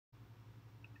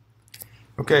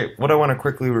Okay, what I want to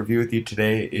quickly review with you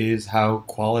today is how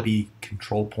quality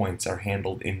control points are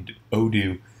handled in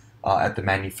Odoo at the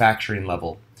manufacturing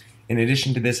level. In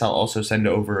addition to this, I'll also send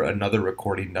over another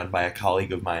recording done by a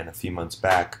colleague of mine a few months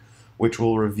back, which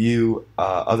will review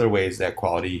other ways that the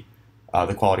quality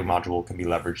module can be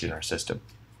leveraged in our system.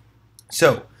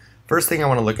 So, first thing I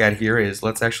want to look at here is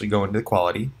let's actually go into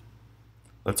quality.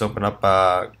 Let's open up,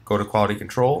 go to quality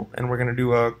control, and we're going to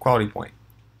do a quality point.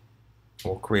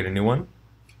 We'll create a new one.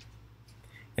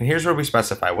 And here's where we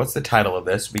specify what's the title of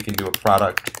this. We can do a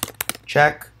product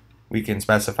check. We can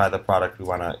specify the product we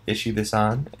want to issue this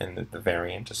on and the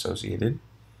variant associated.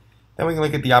 Then we can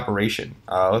look at the operation.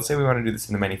 Let's say we want to do this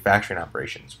in the manufacturing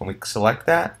operations. When we select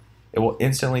that, it will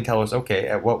instantly tell us, okay,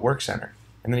 at what work center.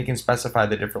 And then you can specify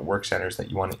the different work centers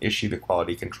that you want to issue the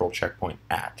quality control checkpoint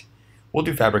at. We'll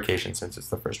do fabrication since it's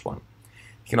the first one.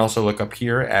 You can also look up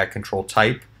here at control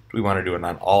type. Do we want to do it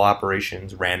on all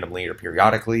operations, randomly or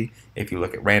periodically? If you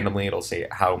look at randomly, it'll say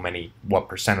what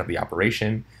percent of the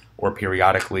operation, or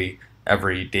periodically,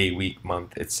 every day, week,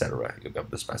 month, etc. You'll be able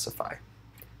to specify.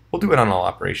 We'll do it on all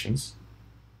operations.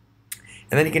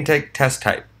 And then you can take test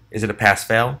type. Is it a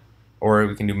pass-fail? Or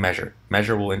we can do measure.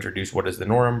 Measure will introduce what is the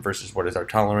norm versus what is our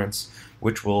tolerance,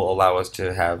 which will allow us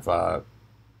to have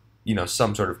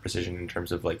some sort of precision in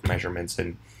terms of like measurements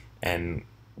and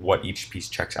what each piece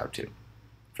checks out to.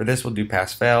 For this, we'll do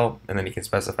pass-fail, and then you can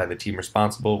specify the team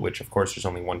responsible, which of course there's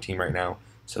only one team right now,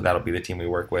 so that'll be the team we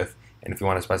work with. And if you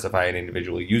want to specify an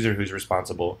individual user who's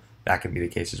responsible, that can be the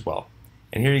case as well.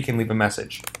 And here you can leave a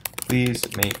message. Please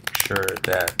make sure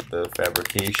that the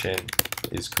fabrication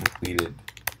is completed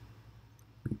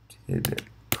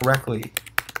correctly.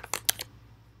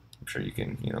 I'm sure you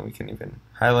can, we can even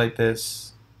highlight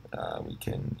this. We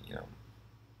can,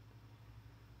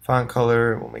 font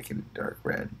color, we'll make it a dark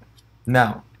red.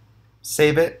 Now,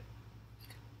 save it.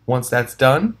 Once that's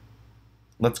done,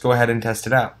 let's go ahead and test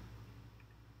it out.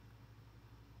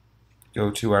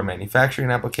 Go to our manufacturing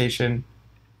application,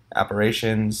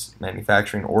 operations,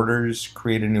 manufacturing orders,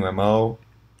 create a new MO.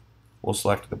 We'll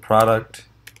select the product,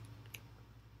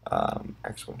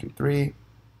 X123,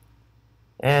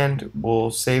 and we'll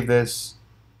save this,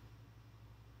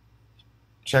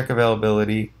 check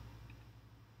availability.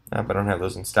 But I don't have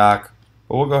those in stock,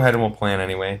 but we'll go ahead and we'll plan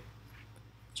anyway.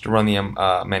 To run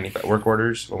the work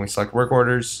orders. When we select work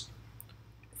orders,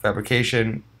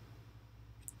 fabrication,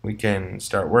 we can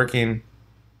start working,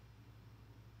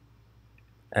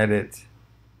 edit,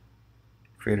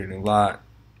 create a new lot,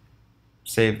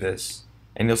 save this,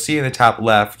 and you'll see in the top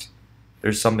left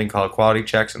there's something called quality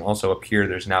checks, and also up here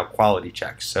there's now quality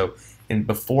checks. So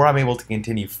before I'm able to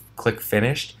continue, click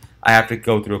finished, I have to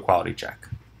go through a quality check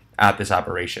at this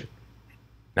operation.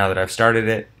 Now that I've started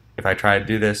it, if I try to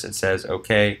do this, it says,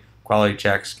 okay, quality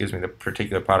checks, gives me the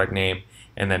particular product name,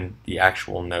 and then the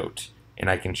actual note. And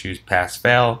I can choose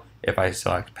pass-fail. If I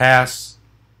select pass,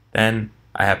 then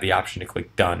I have the option to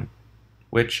click done,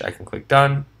 which I can click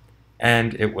done,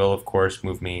 and it will, of course,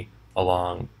 move me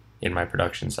along in my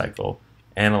production cycle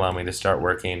and allow me to start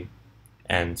working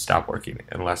and stop working,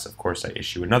 unless, of course, I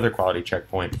issue another quality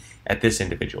checkpoint at this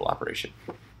individual operation.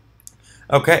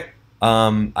 Okay.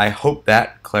 I hope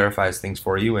that clarifies things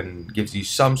for you and gives you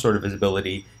some sort of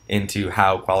visibility into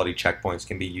how quality checkpoints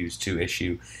can be used to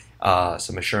issue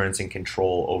some assurance and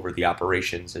control over the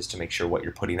operations, as to make sure what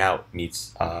you're putting out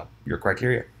meets your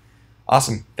criteria.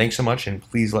 Awesome. Thanks so much, and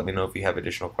please let me know if you have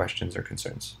additional questions or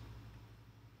concerns.